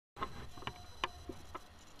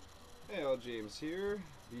Hey, all, James here.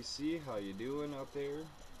 BC, how you doing out there?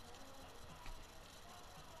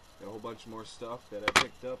 Got a whole bunch more stuff that I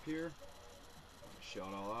picked up here. Show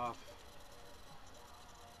it all off.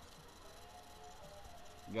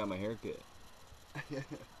 Got my haircut.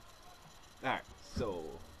 Alright, so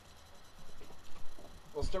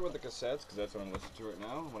we'll start with the cassettes because that's what I'm listening to right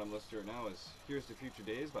now. What I'm listening to right now is Here's to Future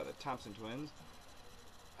Days by the Thompson Twins.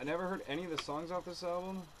 I never heard any of the songs off this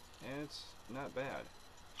album, and it's not bad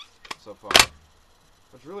so far.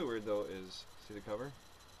 What's really weird though is, see the cover?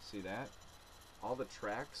 See that? All the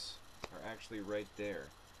tracks are actually right there.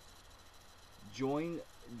 Join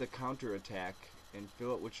the counterattack and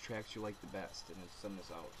fill out which tracks you like the best, and then send this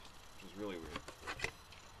out, which is really weird.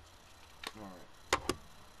 Alright.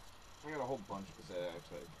 I got a whole bunch of cassettes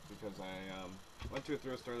actually, because I went to a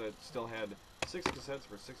thrift store that still had 6 cassettes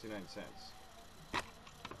for 69 cents.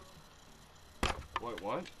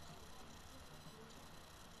 What?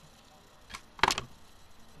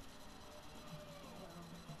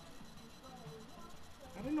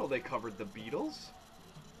 I didn't know they covered the Beatles.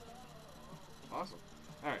 Awesome.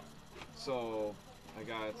 Alright, so I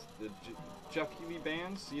got the Jeff Healey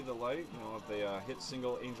Band, See the Light, you know, the hit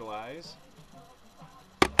single Angel Eyes.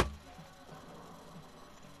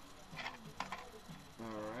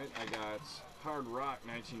 Alright, I got Hard Rock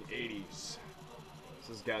 1980s. This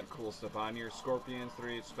has got cool stuff on here. Scorpions,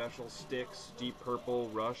 38 Special, Styx, Deep Purple,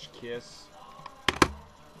 Rush, Kiss.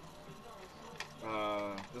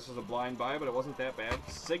 This was a blind buy, but it wasn't that bad.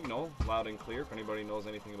 Signal, Loud and Clear. If anybody knows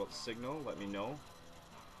anything about Signal, let me know.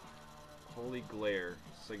 Holy Glare,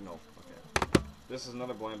 Signal. Okay. This is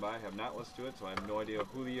another blind buy. I have not listened to it, so I have no idea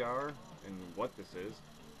who they are and what this is.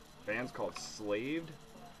 Band's called Slaved,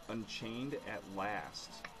 Unchained at Last.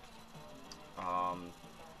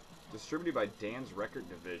 Distributed by Dan's Record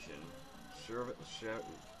Division.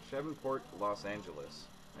 Shreveport, Los Angeles.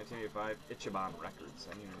 1985, Ichiban Records.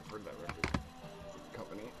 I haven't even heard of that record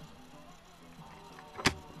company.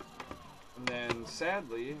 And then,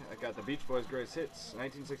 sadly, I got the Beach Boys' Greatest Hits,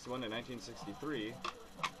 1961 to 1963.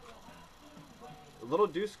 Little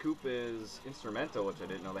Deuce Coupe is instrumental, which I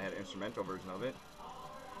didn't know they had an instrumental version of it.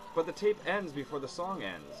 But the tape ends before the song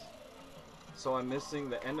ends. So I'm missing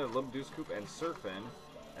the end of Little Deuce Coupe and Surfin',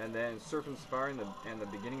 and then Surfin' Spar and the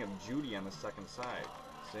beginning of Judy on the second side.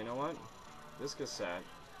 So you know what? This cassette,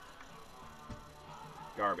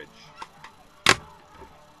 garbage.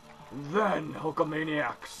 Then,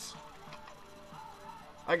 Hulkamaniacs.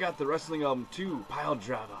 I got the wrestling album too, Pile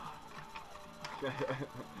Driver.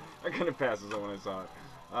 I couldn't pass this on when I saw it.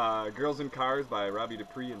 Girls in Cars by Robbie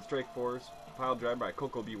Dupree and Strike Force. Pile Driver by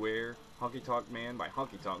Coco Beware. Honky Tonk Man by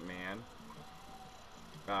Honky Tonk Man.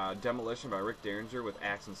 Demolition by Rick Derringer with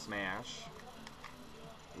Axe and Smash.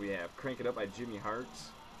 We have Crank It Up by Jimmy Hart.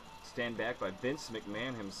 Stand Back by Vince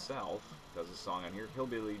McMahon himself. Does a song on here.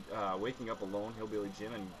 Hillbilly, Waking Up Alone, Hillbilly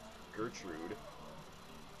Jim and Gertrude.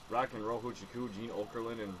 Rock and Roll Hoochie Coo, Gene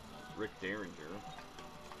Okerlund and Rick Derringer.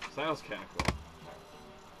 So that was kind of cool.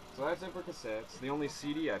 So that's it for cassettes. The only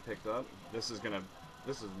CD I picked up, this is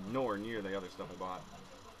nowhere near the other stuff I bought.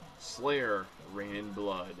 Slayer, Rain in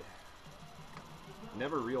Blood.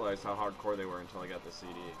 Never realized how hardcore they were until I got the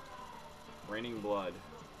CD. Raining Blood,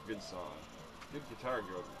 good song. Good Guitar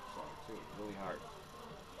Hero song too, really hard.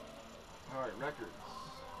 Alright, records.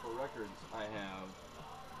 For records, I have...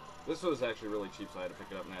 This was actually really cheap, so I had to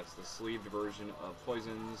pick it up, and that's the sleeved version of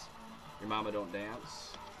Poison's Your Mama Don't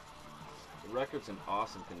Dance. The record's in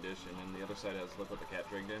awesome condition, and the other side has Look What the Cat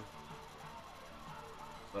Dragged In.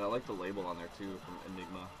 But I like the label on there too, from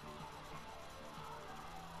Enigma.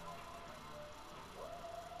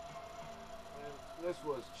 And this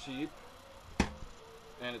was cheap,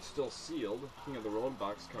 and it's still sealed. King of the Road,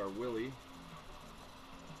 Boxcar Willie.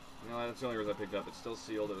 You know, that's the only reason I picked it up. It's still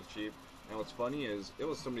sealed, it was cheap. And what's funny is, it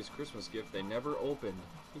was somebody's Christmas gift they never opened.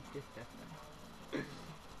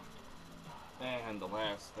 And the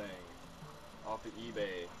last thing, off of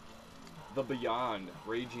eBay, The Beyond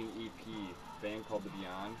Raging EP, band called The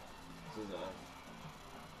Beyond. This is a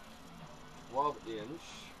 12-inch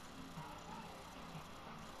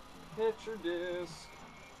picture disc,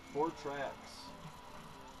 4 tracks.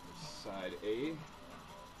 Side A,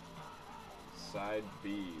 Side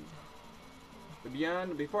B. The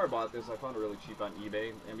Beyond, before I bought this, I found it really cheap on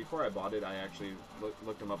eBay, and before I bought it, I actually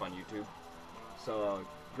looked them up on YouTube. So,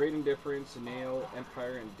 Great Indifference, Nail,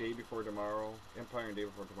 Empire and Day Before Tomorrow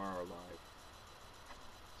are live.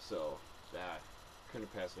 So, that, couldn't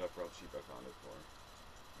pass it up for how cheap I found it for.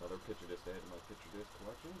 Another picture disc I had in my picture disc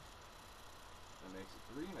collection. That makes it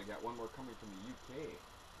 3, and I got one more coming from the UK.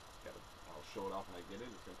 I'll show it off when I get it.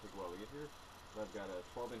 It's going to take a while to get here. But I've got a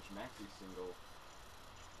 12-inch maxi single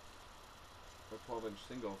a 12-inch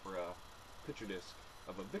single for a picture disc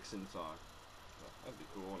of a Vixen song. So that'd be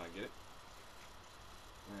cool when I get it.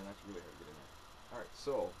 Man, that's really hard to get in there. Alright,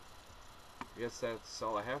 so I guess that's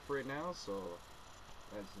all I have for right now. So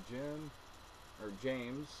that's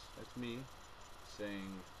James, that's me,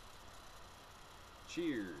 saying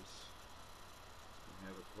cheers and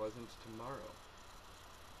have a pleasant tomorrow.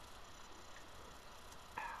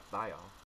 Bye, y'all.